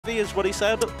is what he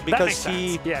said, because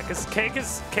he... Sense. Yeah, because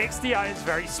Cake's DI is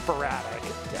very sporadic.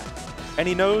 Yeah. And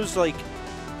he knows, like,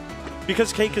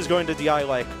 because Cake is going to DI,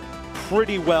 like,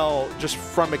 pretty well just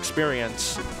from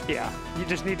experience. Yeah, you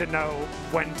just need to know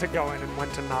when to go in and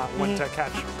when to not, when to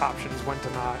catch options, when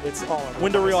to not. It's all over.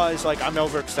 When to realize, like, I'm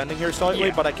overextending here slightly,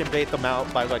 yeah. but I can bait them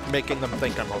out by, like, making them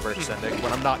think I'm overextending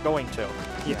when I'm not going to.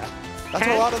 Yeah. That's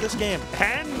a lot of this game.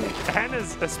 Hen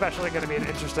is especially going to be an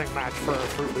interesting match for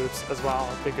Fruit Loops as well,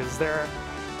 because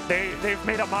they've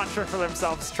made a mantra for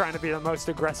themselves trying to be the most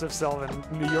aggressive Sylv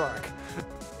in New York.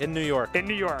 In New York. In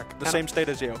New York. The same state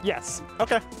as you. Yes.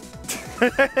 Okay.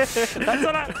 That's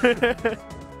what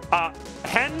I...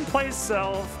 Hen plays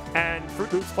Sylv, and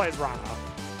Fruit Loops plays Ranno.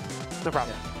 No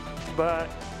problem. Yeah. But...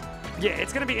 yeah,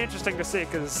 it's going to be interesting to see,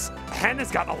 because Hen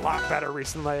has gotten a lot better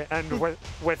recently, and with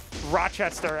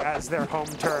Rochester as their home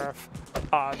turf,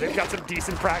 they've got some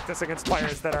decent practice against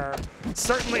players that are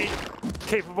certainly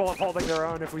capable of holding their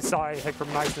own, if we saw anything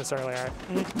from Niceness earlier.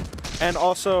 And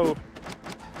also,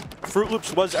 Fruit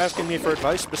Loops was asking me for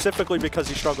advice, specifically because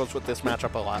he struggles with this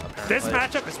matchup a lot, apparently. This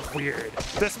matchup is weird.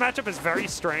 This matchup is very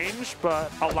strange,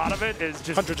 but a lot of it is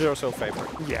just... 100-0 so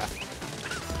favorite. Yeah.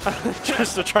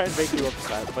 Just to try and make you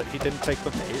upset, but he didn't take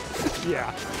the bait.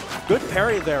 Yeah. Good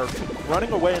parry there,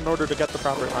 running away in order to get the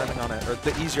proper timing on it, or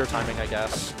the easier timing, I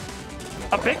guess.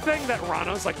 A big thing that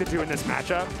Ranno's like to do in this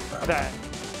matchup that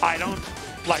I don't,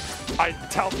 like, I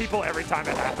tell people every time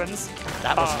it happens.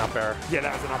 That was an up air. Yeah,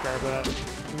 that was an up air,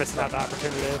 but missing out the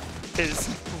opportunity. Is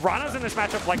Ranno's in this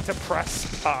matchup like to press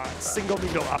single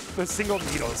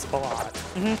needles a lot,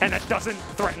 and that doesn't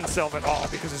threaten Sylv at all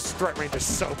because his threat range is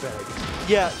so big.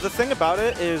 Yeah, the thing about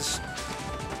it is,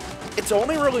 it's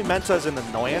only really meant as an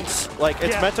annoyance. Like,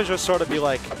 it's meant to just sort of be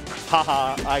like,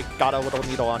 haha, I got a little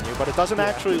needle on you, but it doesn't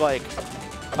actually, like,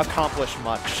 accomplish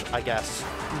much, I guess.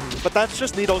 But that's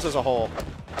just needles as a whole.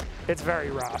 It's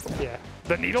very rough, yeah.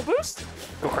 The needle boost?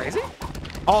 Go crazy?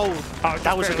 Oh,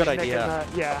 that was a good idea.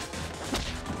 Yeah.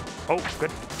 Oh,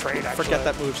 good trade, actually. Forget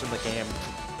that move's in the game.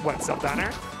 What, Sylv down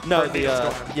air? No,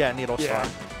 yeah, needle storm.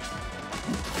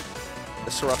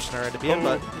 It's a rough scenario to be in,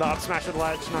 but... the up smash at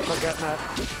ledge, not quite getting that.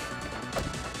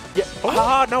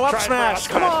 Yeah. No up smash,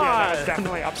 come on! Yeah, no,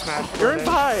 definitely up smash. You're in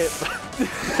pipe!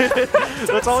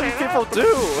 That's all you people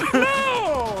do!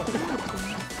 No!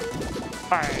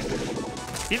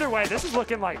 Alright. Either way, this is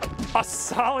looking like a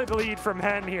solid lead from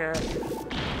Hen here.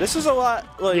 This is a lot,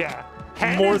 like,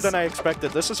 more than I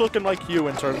expected. This is looking like you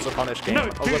in terms of punish game, a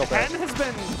little bit. Hen has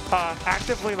been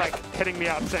actively, like, hitting me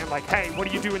up saying, like, hey, what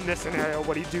do you do in this scenario?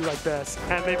 What do you do like this?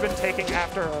 And they've been taking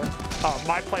after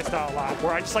my playstyle a lot,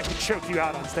 where I just like to choke you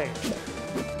out on stage.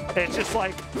 It's just,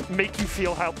 like, make you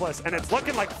feel helpless. And it's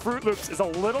looking like Fruit Loops is a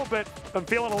little bit, I'm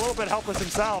feeling a little bit helpless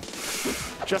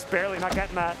himself. Just barely not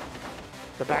getting that.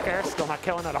 The back air still not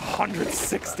killing at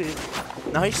 160.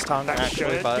 Nice tongue,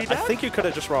 actually, but I think you could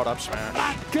have just rolled up smash.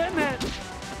 Not getting it.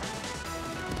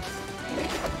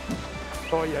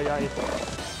 Oh, yeah.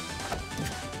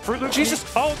 Fruit Loops. Jesus.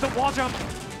 Oh, the wall jump.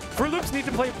 Fruit Loops needs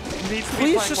to be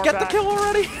Please just get the kill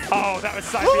already. Oh, that was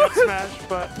side B up smash,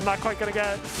 but not quite gonna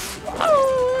get it.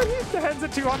 Oh, the Hen's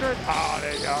at 200. Oh,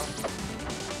 there you go.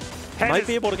 Might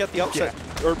be able to get the upset,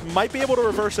 or might be able to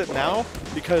reverse it now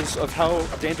because of how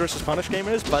dangerous his punish game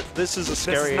is, but this is a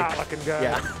scary... This is not looking good.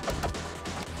 Yeah.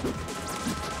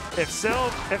 If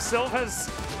Sylv has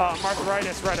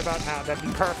Martharitis right about now, that'd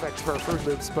be perfect for Fruit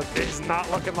Loops, but it's not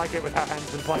looking like it with how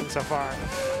Hen's been playing so far.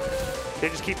 They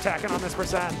just keep tacking on this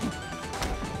percent.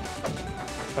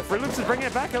 But Fruit Loops is bringing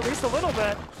it back at least a little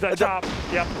bit. The chop,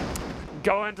 yep.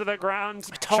 Go into the ground,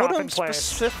 chop in place.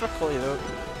 Specifically, though.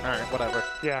 All right, whatever.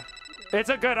 Yeah. It's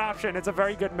a good option. It's a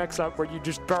very good mix-up where you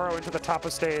just burrow into the top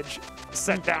of stage,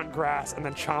 set down grass, and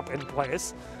then chomp in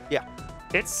place. Yeah.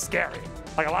 It's scary.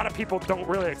 Like, a lot of people don't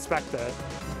really expect it.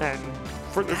 And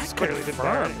Fruit Loops clearly did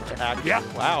that. Yeah.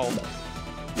 Wow.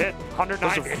 Did 190.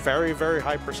 That's a very, very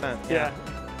high percent. Yeah.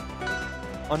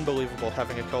 Unbelievable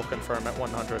having a kill confirm at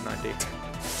 190.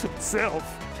 Sylv,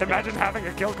 imagine having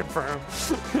a kill confirm.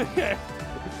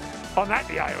 On that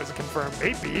DI, it was a confirm,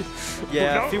 maybe.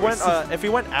 Yeah, if he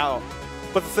went out.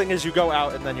 But the thing is, you go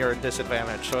out and then you're at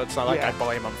disadvantage, so it's not like I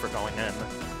blame him for going in.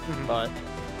 But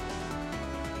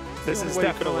this is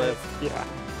definitely yeah.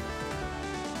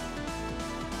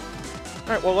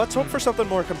 All right, well, let's hope for something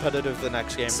more competitive the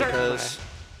next game, because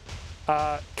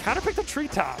Counterpick the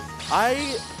treetop.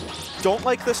 I don't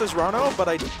like this as Ranno, but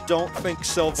I don't think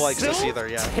Sylv likes this either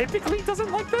yet. Typically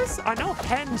doesn't like this. I know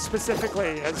Hen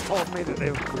specifically has told me that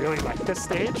they really like this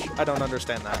stage. I don't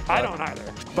understand that. I don't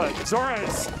either. But Zora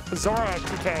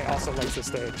PK also likes this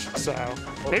stage, so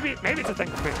maybe it's a thing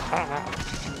for me. I don't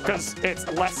know, because it's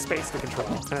less space to control,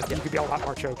 and you could be a lot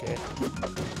more choky.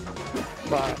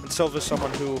 But Sylv is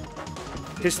someone who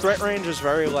his threat range is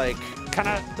very like. Kind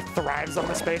of thrives on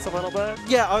the space a little bit.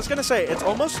 Yeah, I was gonna say it's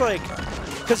almost like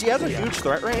because he has a huge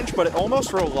threat range, but it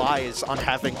almost relies on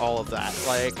having all of that.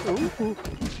 Like,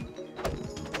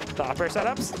 the upper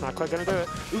setups not quite gonna do it.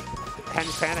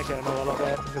 Hen's panicking a little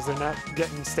bit because they're not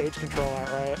getting stage control out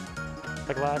right,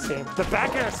 like last game. The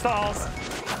back air stalls.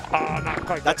 Oh, not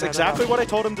quite. That's exactly what I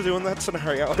told him to do in that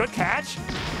scenario. Good catch.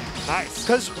 Nice.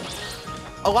 Because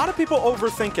a lot of people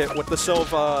overthink it with the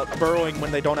Sylv burrowing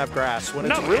when they don't have grass, when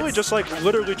it's really just like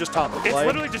literally just top. It's like,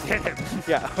 literally just hit him.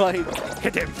 Yeah, like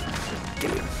hit him.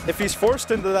 If he's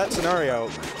forced into that scenario,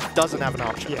 doesn't have an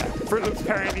option. Yeah, Fruit Loops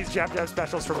parrying these jab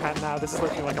specials from Hen now. This is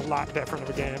looking like a lot different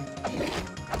of a game.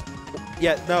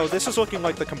 Yeah, no, this is looking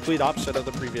like the complete opposite of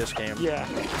the previous game. Yeah.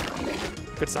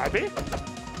 Good side B.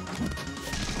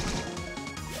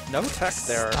 No tech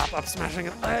there. Stop up smashing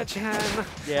an ledge, Hen.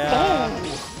 Yeah.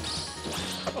 Oh.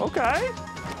 Okay.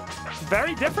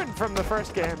 Very different from the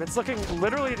first game. It's looking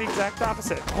literally the exact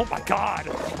opposite. Oh my god.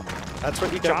 That's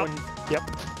what you get when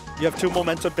you have two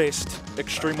momentum-based,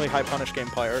 extremely high punish game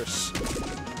players.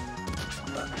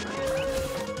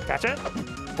 Catch it.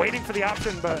 Waiting for the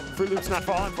option, but Fruit Loop's not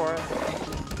falling for it.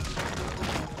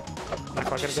 Not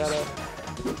quite gonna get it.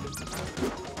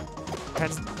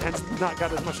 Hen's not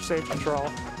got as much stage control.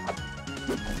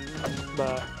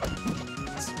 But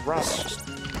it's rough.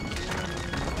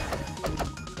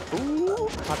 Ooh,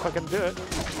 not quite gonna do it.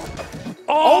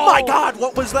 Oh my god,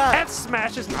 what was that? F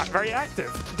smash is not very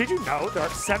active. Did you know there are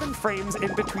 7 frames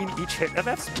in between each hit of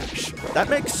F smash?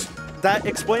 That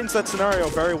explains that scenario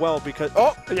very well because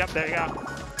yep, there you go.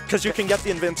 Because you can get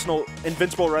the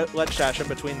invincible ledge dash in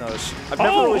between those. I've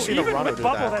never really seen a Ranno do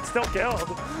bubble, that. that's still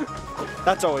killed.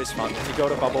 That's always fun when you go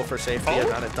to bubble for safety and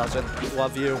then it doesn't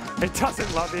love you. It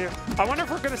doesn't love you. I wonder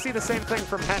if we're going to see the same thing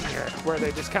from Hen here, where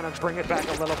they just kind of bring it back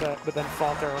a little bit, but then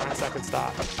falter around second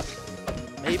stop.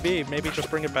 Maybe just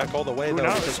bring it back all the way Who though.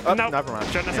 knows? Because, Nope. never mind.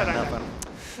 Shouldn't have said anything.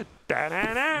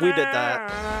 We did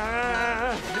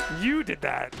that. You did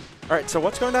that. All right, so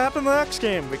what's going to happen in the next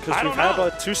game? Because we've had a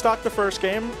 2-stock the first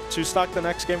game, 2-stock the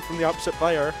next game from the opposite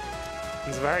player.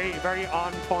 He's very, very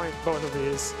on point, both of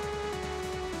these.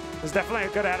 There's definitely a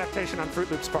good adaptation on Fruit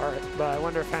Loop's part, but I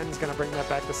wonder if Hen's going to bring that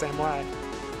back the same way.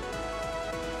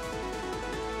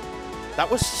 That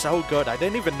was so good. I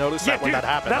didn't even notice that when that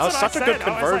happened. That was such a good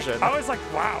conversion. I was like,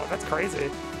 wow, that's crazy.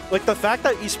 Like the fact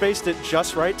that he spaced it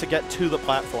just right to get to the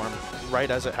platform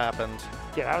right as it happened.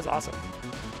 Yeah, that was awesome.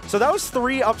 So that was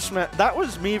 3 up smash. That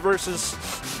was me versus.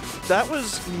 That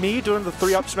was me doing the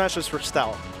 3 up smashes for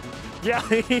stealth. Yeah.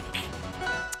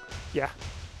 Yeah.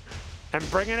 And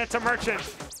bringing it to Merchant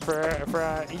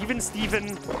for even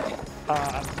Steven.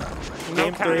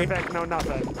 No counter pick, no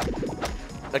nothing.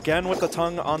 Again with the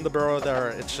tongue on the burrow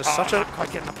there. It's just such a. Not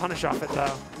quite getting the punish off it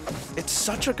though. It's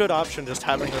such a good option just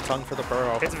having the tongue for the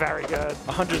burrow. It's very good.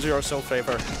 100-0 still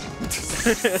favor.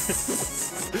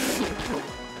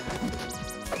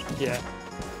 Yeah.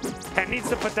 Hen needs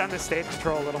to put down the stage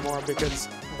control a little more because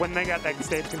when they got that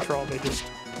stage control, they just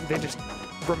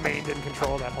remained in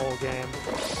control that whole game.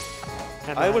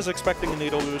 And I was expecting a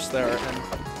needle loose there, and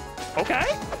okay.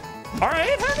 All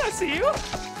right, Hen, I see you.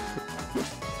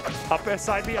 Up air,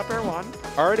 side B, up air 1.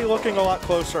 Already looking a lot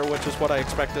closer, which is what I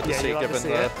expected to see given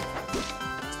the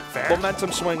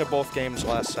momentum swing of both games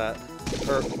last set.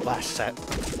 Or last set.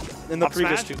 In the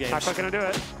previous 2 games. Not quite gonna do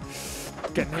it.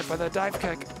 Getting hit by the dive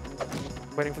kick.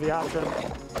 Waiting for the option.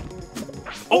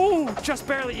 Oh, just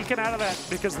barely eking out of that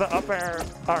because the up air,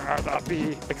 or the up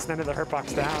B extended the hurt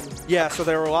box down. Yeah, so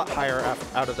they were a lot higher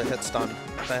out of the hit stun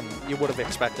than you would have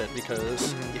expected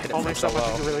because you hit it Only from so much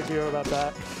low. you can really do about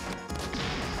that.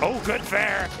 Oh, good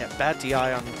fair. Yeah, bad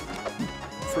DI on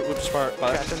Fruit Loop's part,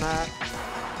 but catching that.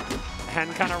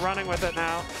 Hen kind of running with it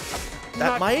now.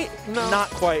 That not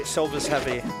quite Sylva's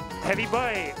heavy. Heavy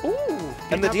bite. Ooh.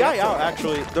 And the DI out,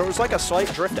 actually, there was like a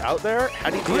slight drift out there.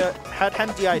 Had Hen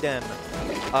DI'd in.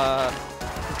 I'm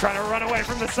trying to run away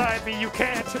from the side B. You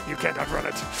can't. You can't outrun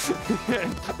it.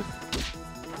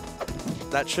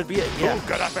 That should be it, yeah. Ooh,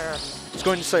 good up air. I was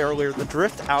going to say earlier, the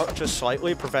drift out just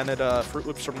slightly prevented Fruit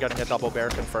Loops from getting a double bear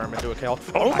confirm into a kill.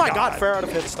 Oh my god, fair out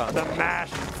of hit stun. The mash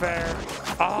fair.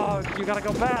 Oh, you gotta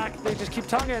go back. They just keep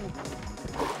tonguing.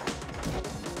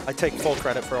 I take full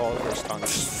credit for all of those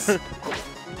stunts.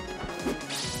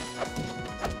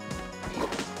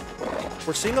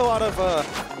 We're seeing a lot of...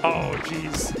 oh,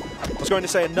 jeez. I was going to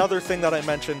say another thing that I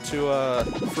mentioned to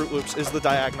Fruit Loops is the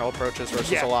diagonal approaches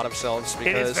versus a lot of Sylvs.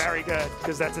 It is very good,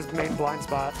 because that's his main blind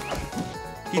spot.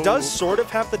 He does sort of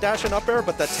have the dash and up air,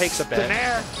 but that takes a bit.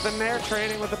 The Nair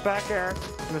trading with the back air.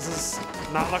 This is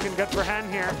not looking good for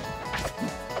Hen here.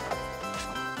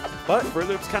 But Fruit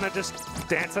Loops kind of just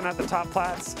dancing at the top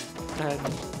plats and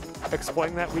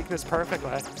exploiting that weakness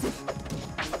perfectly.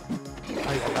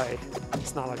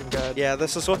 It's not looking good. Yeah,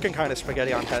 this is looking kind of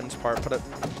spaghetti on Hen's part, but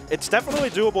it's definitely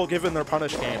doable given their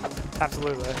punish game.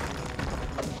 Absolutely.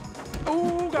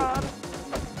 Oh, God.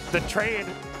 The trade.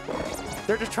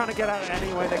 They're just trying to get out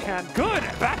any way they can. Good!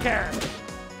 Back air!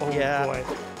 Oh, boy.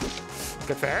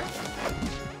 Good fair?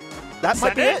 That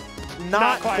might be it.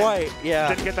 Not quite. Yeah.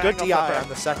 Didn't get that good DI on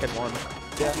the second one.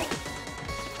 Yeah.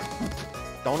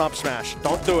 Don't up smash.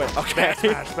 Don't do it. Okay.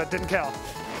 Smash, but didn't kill.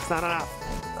 It's not enough.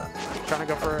 Trying to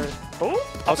go for...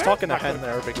 Oh! I was talking to Hen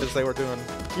there because they were doing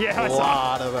a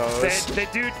lot of those. They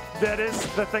do... That is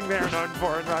the thing they are known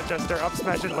for in Rochester. Up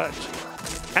smash and ledge.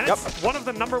 And it's one of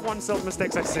the #1 Sylv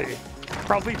mistakes I see.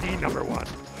 Probably the #1.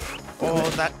 Oh,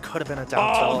 that could have been a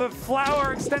down tilt. Oh, the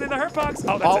flower extending the hurt box.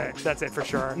 Oh, that's it. That's it for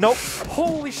sure. Nope.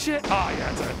 Holy shit. Oh,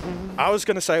 yeah, that's it. I was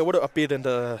going to say I would have upbeat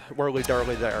into Whirly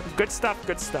Darly there. Good stuff.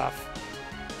 Good stuff.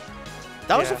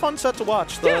 That was a fun set to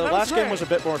watch. The last game great. was a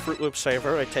bit more Fruit Loops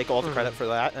saver. I take all the credit for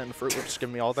that, and Fruit Loops give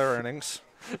me all their earnings.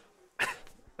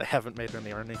 They haven't made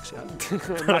any earnings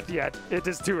yet. Not yet. It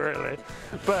is too early.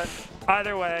 But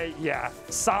either way, yeah.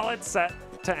 Solid set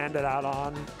to end it out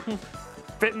on.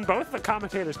 Fitting both the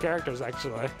commentators' characters,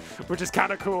 actually, which is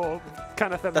kind of cool,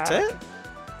 kind of thematic. That's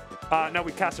it? No,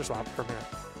 we caster swap from here.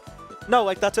 No,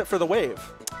 like that's it for the wave.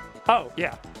 Oh,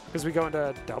 yeah. Because we go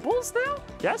into doubles now?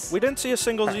 Yes? We didn't see a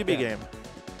single ZB game.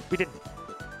 We didn't.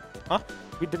 Huh?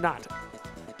 We did not.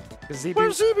 ZB,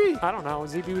 where's ZB? I don't know.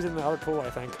 ZB was in the other pool, I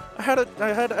think. I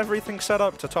had everything set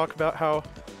up to talk about how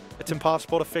it's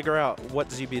impossible to figure out what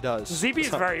ZB does. ZB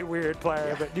is a very weird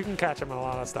player, but you can catch him in a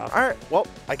lot of stuff. All right, well,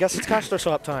 I guess it's caster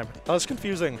swap time. That was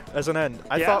confusing as an end.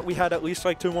 I thought we had at least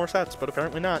like 2 more sets, but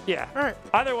apparently not. Yeah. All right.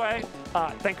 Either way,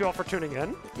 thank you all for tuning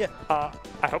in. Yeah.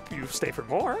 I hope you stay for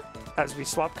more as we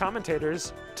swap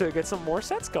commentators to get some more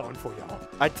sets going for y'all.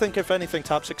 I think if anything,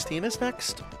 top 16 is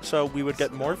next, so we would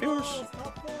get more viewers.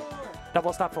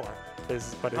 Double top 4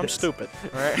 is what it is. I'm stupid.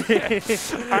 All right.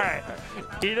 All right.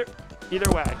 Either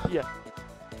way, yeah.